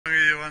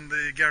on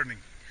the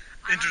gardening?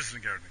 I'm Interested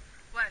in gardening?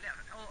 Well,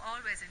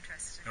 always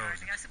interested in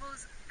gardening. I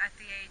suppose at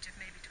the age of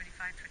maybe 25,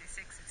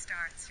 26 it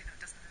starts,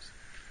 doesn't it?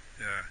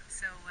 Yeah.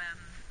 So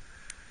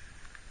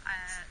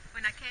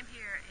when I came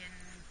here in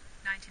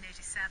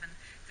 1987,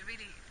 there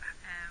really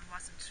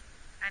wasn't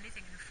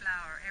anything in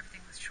flower.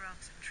 Everything was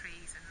shrubs and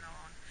trees and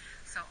lawn.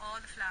 So all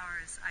the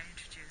flowers I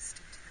introduced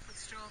into the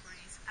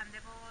strawberries, and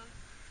they've all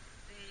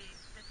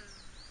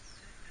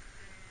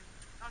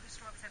all the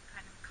shrubs have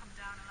kind of come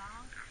down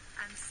along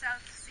and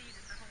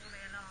self-seeded the whole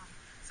way along.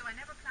 So I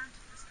never planted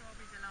the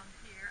strawberries along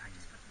here. I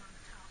just put them on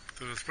the top.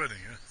 So they're spreading,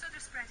 yeah? So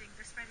they're spreading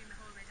the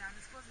whole way down.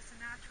 I suppose it's a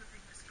natural thing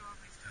with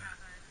strawberries to have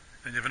a...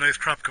 And you have a nice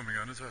crop coming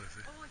on as well, I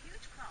see. Oh, a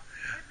huge crop.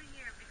 Every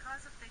year,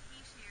 because of the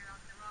heat here on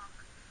the rock,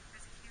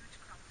 there's a huge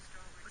crop of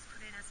strawberries. It was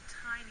put in as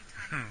tiny,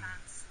 tiny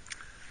plants.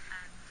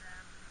 And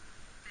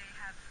they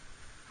have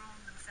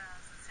grown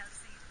themselves and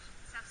self-seeded.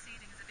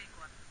 Self-seeding is a big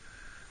one.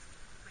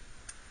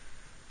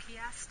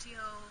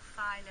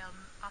 Chiastiophilum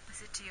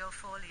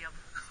oppositiofolium.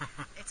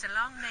 It's a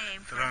long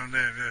name. It's a long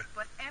name, yeah.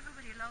 But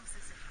everybody loves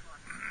this little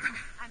one.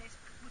 And it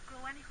would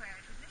grow anywhere.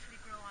 It would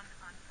literally grow on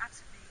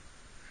absolutely,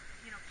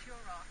 pure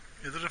rock.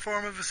 Is it a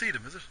form of a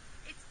sedum, is it?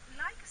 It's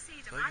like a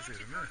sedum. Like I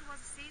actually thought it was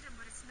a sedum,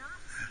 but it's not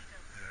a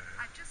sedum.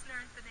 Yeah. I've just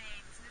learned the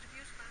name. Isn't it a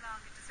beautiful long?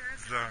 It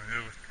deserves It's long,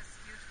 name because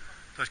it's beautiful.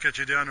 Let's get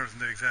you the honours in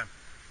the exam.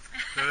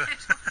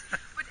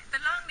 But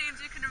the long names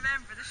you can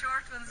remember, the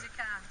short ones you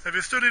can't. Have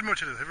you studied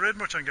much of this? Have you read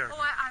much on gardening?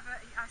 Oh, I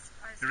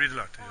you read a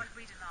lot, do you? I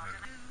read a lot.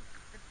 Yeah. And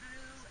the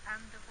blue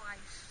and the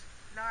white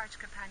large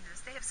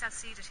campandulas, they have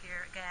self-seeded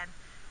here again,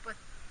 but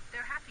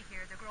they're happy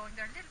here. They're growing.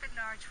 They're a little bit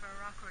large for a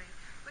rockery,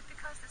 but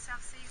because they're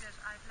self-seeded,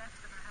 I've left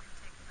them. I haven't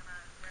taken them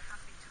out. They're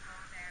happy to grow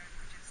there and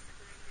produce the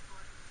really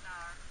good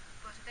flower.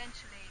 But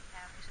eventually,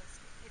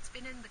 it's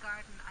been in the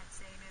garden, I'd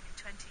say, maybe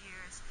 20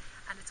 years,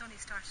 and it's only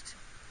started to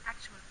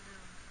actual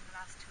bloom in the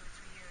last 2 or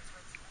 3 years,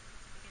 where it's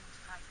beginning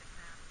to like it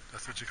now.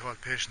 That's what you call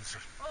patience.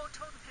 Oh,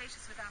 total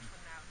patience with that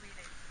one now,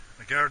 really.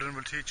 A garden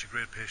will teach you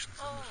great patience.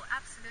 Oh,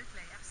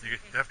 absolutely, absolutely.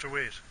 You have to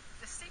wait.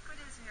 The secret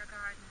is in your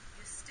garden,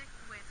 you stick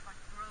with what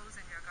grows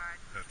in your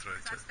garden. That's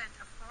right. Because I've spent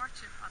a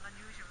fortune on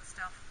unusual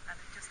stuff, and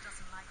it just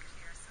doesn't like it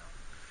here. So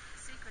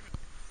the secret is,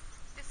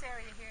 this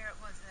area here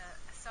was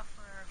a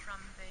sufferer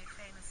from the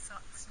famous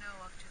snow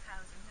of 2000.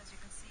 As you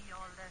can see,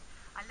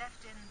 I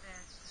left in the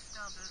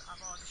stubble of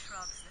all the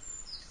shrubs that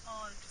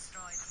all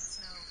destroyed in the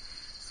snow.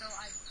 So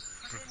I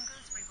put in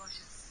gooseberry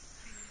bushes,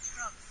 3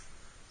 shrubs.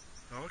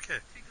 Oh, okay.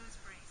 3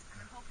 gooseberries,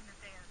 and I'm hoping that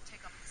they'll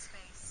take up the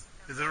space.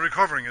 Is it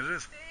recovering? It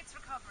is. It's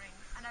recovering,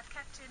 and I've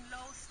kept in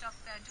low stuff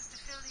then just to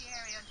fill the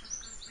area until the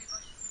gooseberry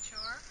bushes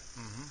mature.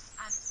 Mm-hmm.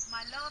 And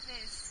my love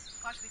is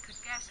what we could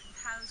get in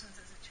thousands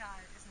as a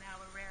child is now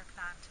a rare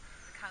plant,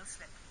 the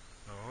cowslip.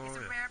 Oh, it's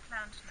a rare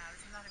plant now.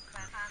 There's a lot of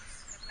plants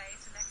in a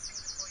place, and next thing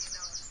before you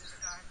know it, there's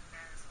a garden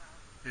there as well.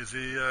 Is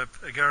he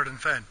a garden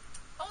fan?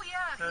 Oh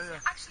yeah,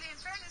 actually, in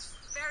fairness,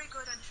 very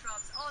good on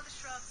shrubs. All the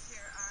shrubs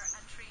here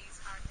and trees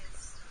are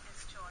his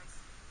choice.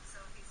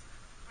 So he's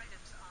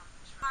brilliant on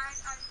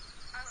shrubs.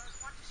 I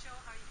want to show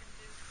how you can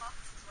do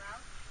pots as well.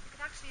 You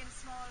can actually, in a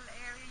small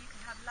area, you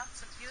can have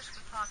lots of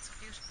beautiful pots of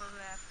beautiful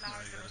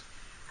flowers in it.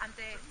 And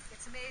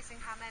it's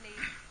amazing how many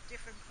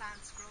different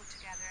plants grow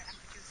together and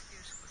produce a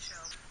beautiful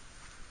show.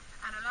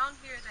 And along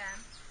here then,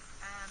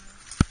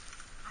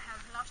 I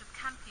have a lot of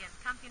campion.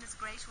 Campion is a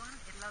great one.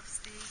 It loves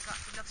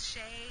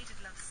shade, it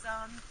loves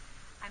sun,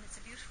 and it's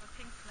a beautiful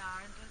pink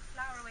flower, and it'll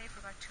flower away for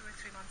about 2 or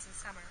 3 months in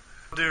summer.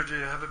 Deirdre,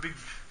 you have a big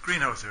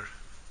greenhouse here.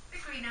 Big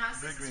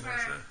greenhouse.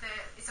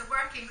 It's a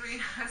working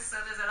greenhouse, so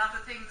there's a lot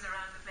of things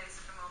around the place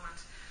at the moment.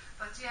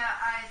 But yeah,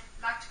 I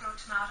like to grow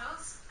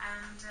tomatoes,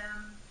 and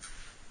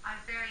I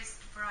have various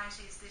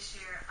varieties this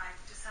year.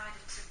 I've decided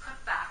to cut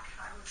back.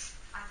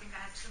 I think I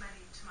had too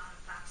many tomato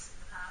plants in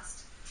the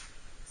past,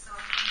 so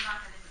I'm cutting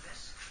back a little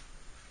bit.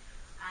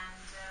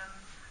 And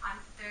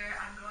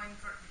I'm growing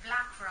for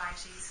black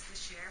varieties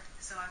this year.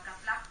 So I've got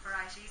black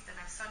varieties, then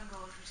I've sun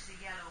gold, which is a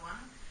yellow one,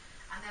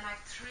 and then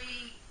I've 3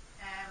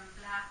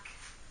 black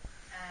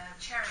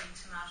cherry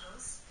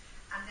tomatoes,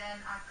 and then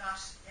I've got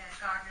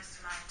Gardener's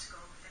Delight to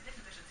go with a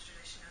little bit of the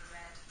traditional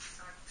red.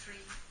 So I've 3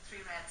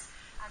 reds,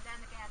 and then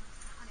again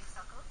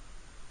honeysuckle.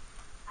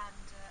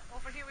 And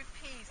over here with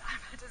peas, I'm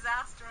a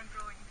disaster on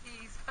growing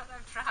peas, but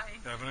I'm trying.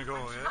 Having a go,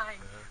 yeah.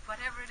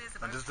 Whatever it is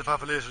about. And this is the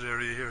populated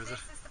area here, is it?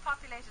 This is the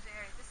populated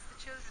area. This is the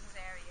children's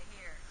area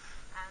here.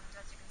 And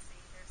as you can see,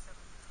 these are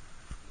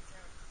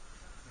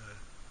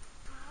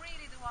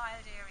really the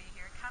wild area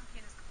here.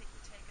 Campion is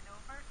completely taken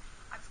over.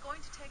 I was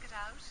going to take it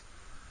out,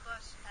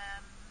 but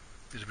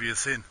it'd be a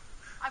sin.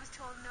 I was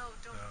told no,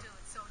 don't do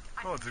it. So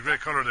it's a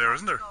great colour there,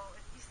 isn't there?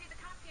 You see, the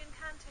campion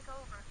can take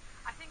over.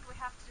 I think we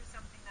have to do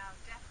something now,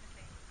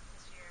 definitely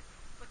this year.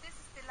 But this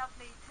is the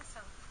lovely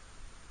thistle,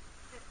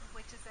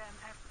 which is a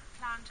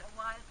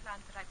wild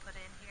plant that I put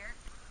in here,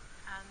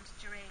 and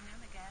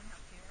geranium again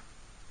up here.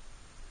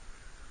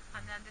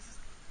 And then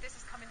this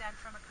is coming down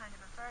from a kind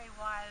of a very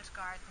wild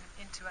garden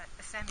into a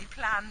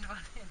semi-planned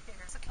one in here.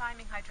 It's a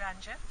climbing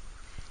hydrangea.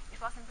 It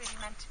wasn't really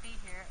meant to be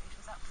here. It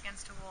was up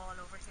against a wall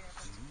over here,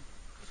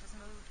 but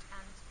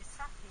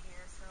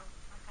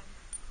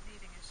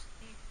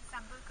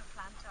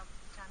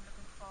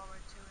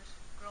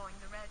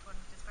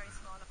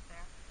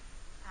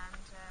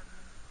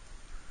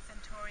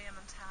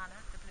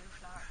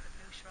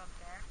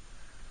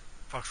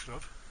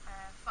Foxglove.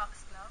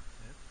 Foxglove.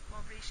 Yeah.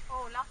 Monbretia.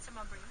 Oh, lots of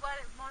Monbretia. Well,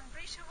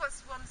 Monbretia was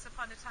once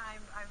upon a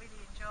time, I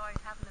really enjoyed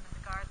having them in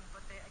the garden,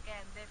 but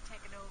they've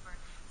taken over.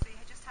 So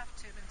you just have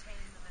to maintain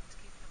them and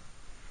keep them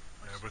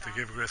Yeah, pushed but they on.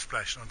 give a great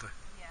splash, don't they?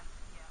 Yeah,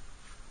 yeah.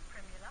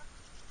 Primula.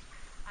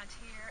 And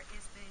here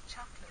is the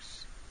chocolate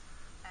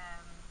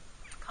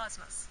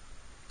cosmos,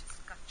 which has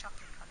got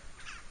chocolate coloured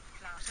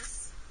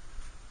flowers.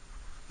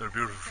 They're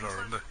beautiful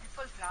flowers, aren't they? In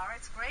full flower.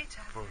 It's great to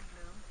have Full. them in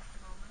bloom at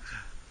the moment.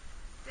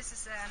 This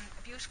is a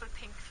beautiful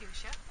pink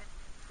fuchsia.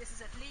 This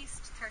is at least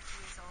 30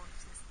 years old,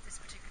 this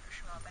particular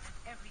shrub, and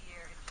every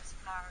year it just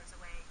flowers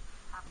away,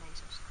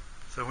 pollinated.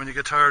 So when you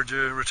get tired,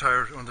 you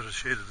retire under the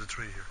shade of the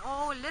tree here.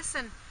 Oh,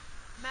 listen,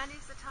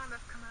 many's the time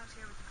I've come out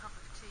here with a cup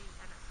of tea,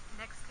 and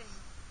next thing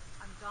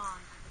I'm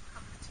gone, and the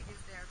cup of tea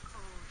is there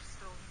cold,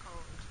 stone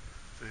cold.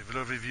 So you have a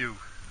lovely view.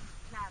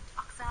 Plant,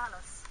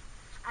 oxalis,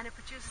 and it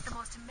produces the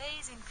most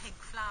amazing pink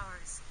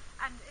flowers.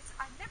 And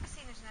I've never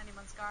seen it in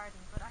anyone's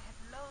garden, but I have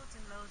loads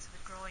and loads of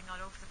it growing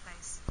all over the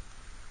place.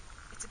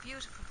 It's a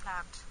beautiful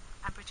plant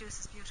and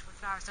produces beautiful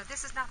flowers. Now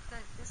this is not the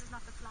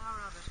flower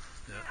of it.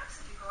 Yeah. They're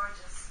absolutely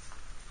gorgeous.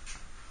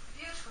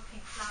 Beautiful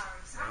pink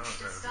flowers. Aren't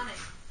they just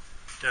stunning?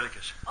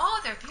 Delicate. Oh,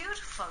 they're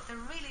beautiful. They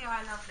really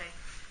are lovely.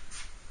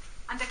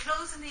 And they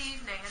close in the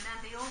evening and then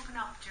they open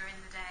up during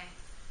the day.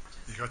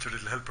 You got your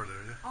little helper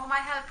there, yeah? Oh, my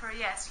helper,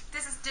 yes.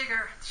 This is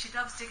Digger. She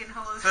loves digging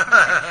holes.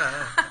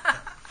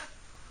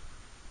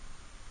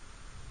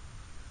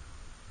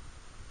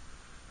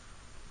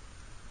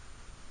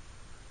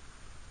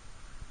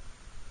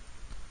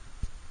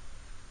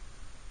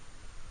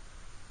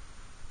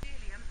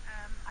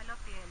 I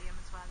love the allium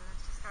as well, and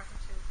it's just starting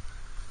to.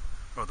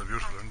 Oh, they're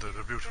beautiful, aren't they?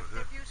 They're beautiful,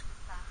 They're beautiful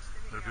plants.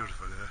 They really They're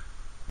beautiful, are. yeah.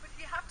 But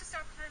you have to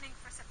start planning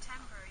for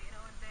September,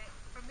 and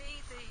for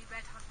me, the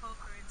red hot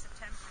poker in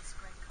September is a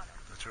great colour.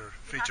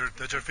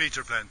 That's your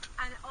feature plant.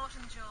 And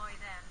autumn joy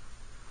then.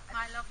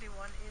 My lovely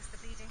one is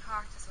the bleeding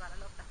heart as well. I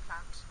love that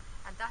plant.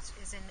 And that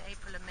is in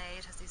April and May.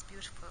 It has these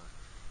beautiful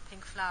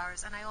pink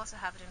flowers. And I also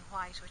have it in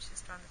white, which is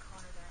around the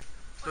corner there.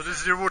 So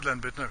this is your woodland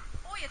bit now?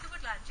 Oh yeah, the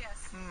woodland, yes.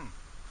 Mm.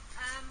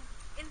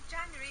 In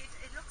January,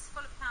 it looks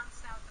full of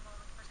plants now at the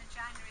moment, but in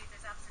January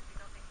there's absolutely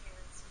nothing here.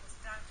 It's just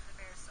down to the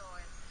bare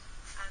soil.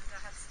 And I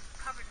have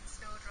covered in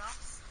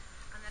snowdrops.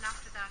 And then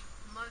after that,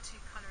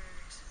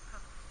 multicoloured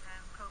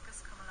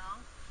crocus come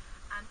along.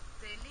 And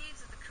the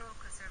leaves of the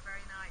crocus are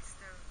very nice.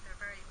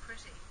 They're very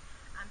pretty.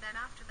 And then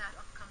after that,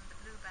 up come the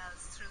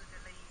bluebells through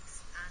the leaves,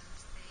 and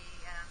the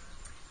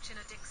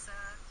chinodixa,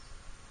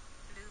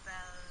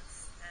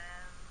 bluebells.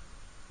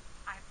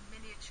 I have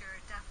miniature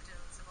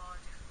daffodils of all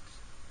different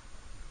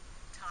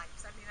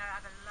types. I mean, I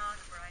have a lot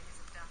of varieties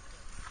of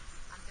daffodils.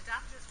 And the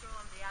daffodils grow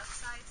on the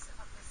outsides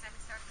of the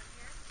semicircle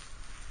here.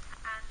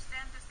 And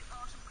then there's the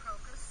autumn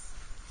crocus.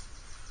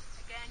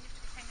 Again, you have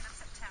to be thinking of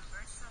September.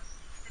 So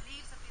the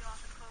leaves of the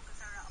autumn crocus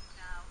are up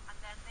now, and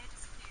then they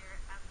disappear,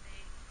 and the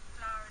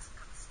flowers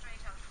come straight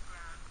out of the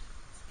ground.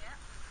 Yeah?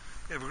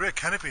 You have a great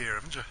canopy here,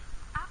 haven't you?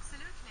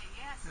 Absolutely,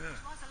 yes. Yeah.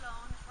 It was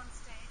alone at one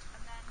stage,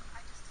 and then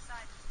I just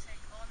decided to take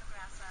all the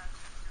grass out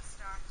and just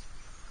start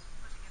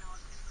putting in all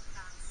the different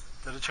plants.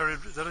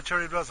 Is that a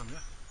cherry blossom, yeah?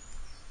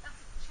 That's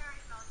a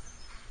cherry blossom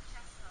and a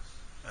chestnut.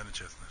 And a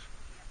chestnut.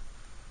 Yeah.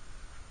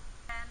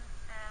 Then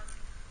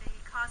the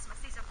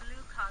cosmos, these are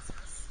blue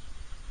cosmos,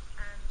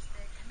 and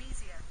the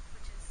camesia,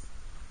 which is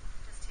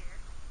just here,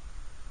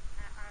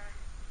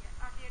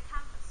 are the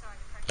acanthus, sorry,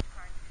 I beg your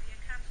pardon, the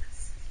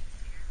acanthus is just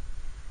here.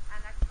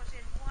 And I've put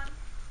in one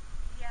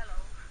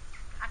yellow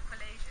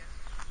aquilasia,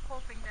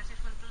 hoping that it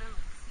will bloom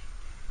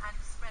and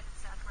spread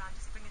itself around,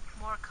 just bringing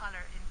more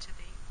colour into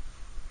the.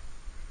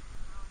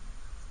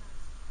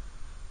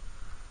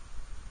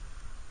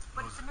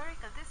 But it's a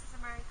miracle. This is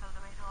a miracle,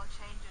 the way it all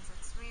changes.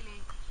 It's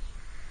really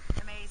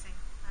amazing.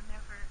 I'm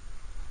never.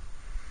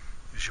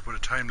 You should put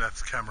a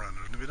time-lapse camera on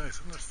it. Wouldn't it be nice,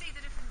 wouldn't To it? see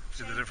the different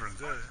changes. See the difference,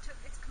 yeah.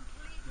 It's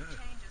completely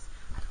changes.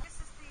 And this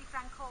is the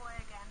Francoa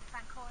again, the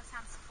Francoa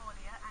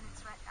samsifolia, and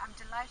I'm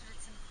delighted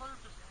it's in full,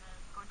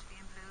 going to be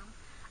in bloom.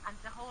 And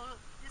this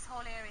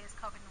whole area is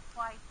covered in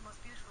white,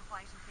 most beautiful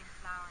white and pink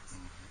flowers.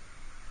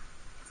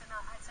 Mm-hmm.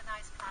 It's a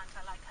nice plant.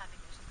 I like having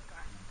it in the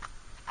garden.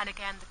 And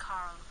again, the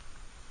coral.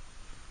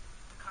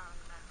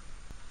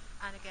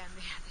 And again,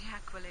 the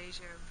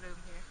aquilasia in bloom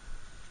here.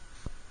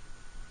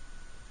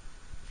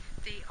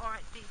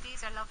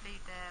 These are lovely.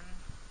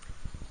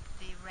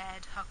 The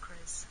red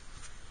huckras.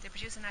 They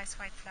produce a nice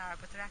white flower,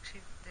 but they're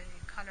actually the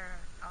colour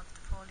of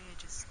the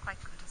foliage is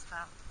quite good as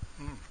well.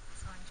 Mm.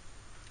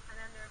 And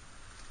then there are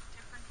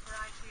different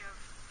variety of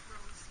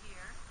rose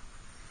here.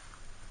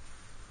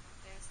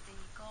 There's the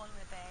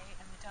Galway Bay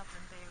and the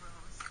Dublin Bay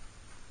rose,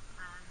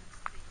 and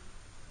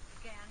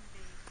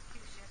the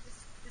fuchsia.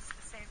 This is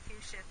the same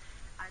fuchsia.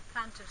 I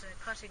planted a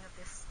cutting of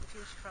the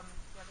fuchsia from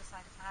the other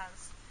side of the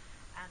house,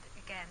 and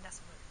again, that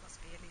must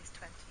be at least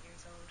 20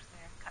 years old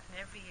there. And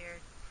every year,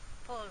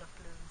 full of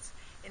blooms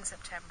in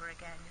September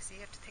again. You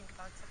see, you have to think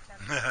about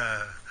September.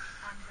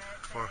 And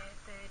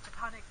the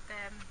Japonic,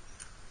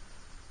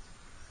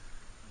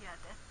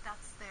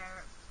 that's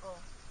their.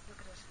 Oh, look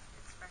at it!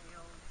 It's very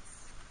old.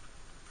 It's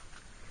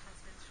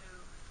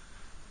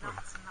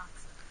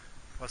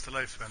What's the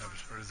lifespan of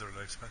it, or is there a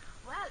lifespan?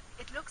 Well,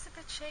 it looks a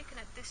bit shaken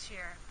at this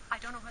year.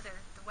 I don't know whether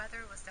the weather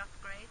was that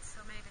great,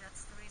 so maybe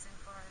that's the reason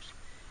for it.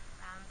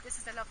 This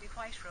is the lovely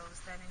white rose.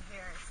 Then in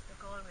here is the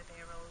Galway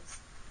Bay rose,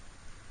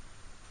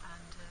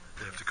 and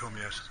They have to come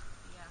yet.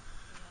 Yeah,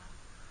 yeah.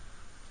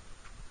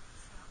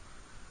 So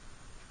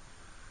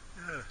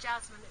Yeah.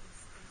 jasmine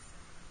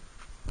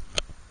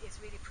is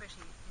really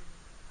pretty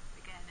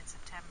again in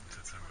September.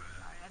 September,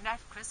 yeah. And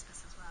after Christmas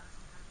as well. It's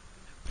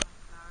beautiful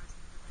white flowers,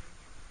 and they're very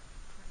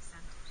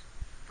scented.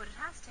 But it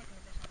has taken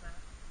a bit of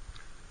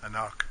A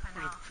knock. a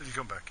knock. It'll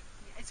come back.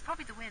 Yeah, it's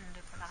probably the wind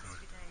of the last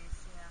few days.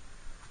 Yeah.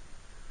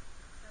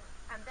 So,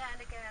 and then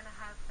again, I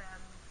have the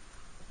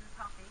blue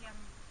poppy.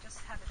 Just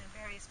have it in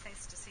various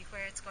places to see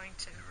where it's going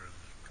to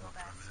go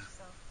best.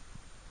 So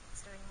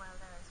it's doing well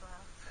there as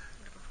well. So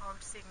looking forward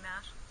to seeing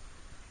that.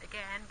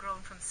 Again,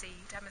 grown from seed.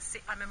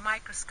 I'm a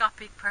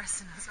microscopic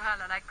person as well.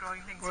 I like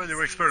growing things. Well, from you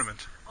seeds.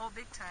 Experiment. Oh,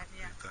 big time.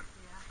 Yeah. Big time.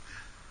 Yeah.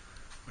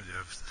 Well, you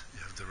have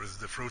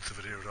the fruits of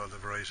it here with all the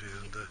variety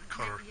and the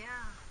colour. Yeah.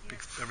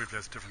 Every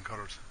place different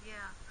colours. Yeah,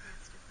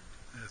 it's different.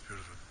 Yeah, it's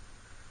beautiful.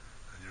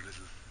 And your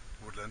little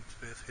woodland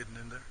space hidden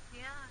in there.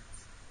 Yeah,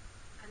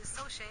 and it's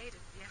so shaded.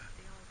 Yeah,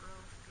 they all grow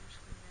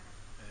beautifully there.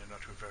 And you're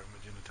not too far from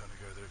a gin and tonic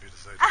either if you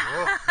decide to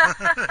go.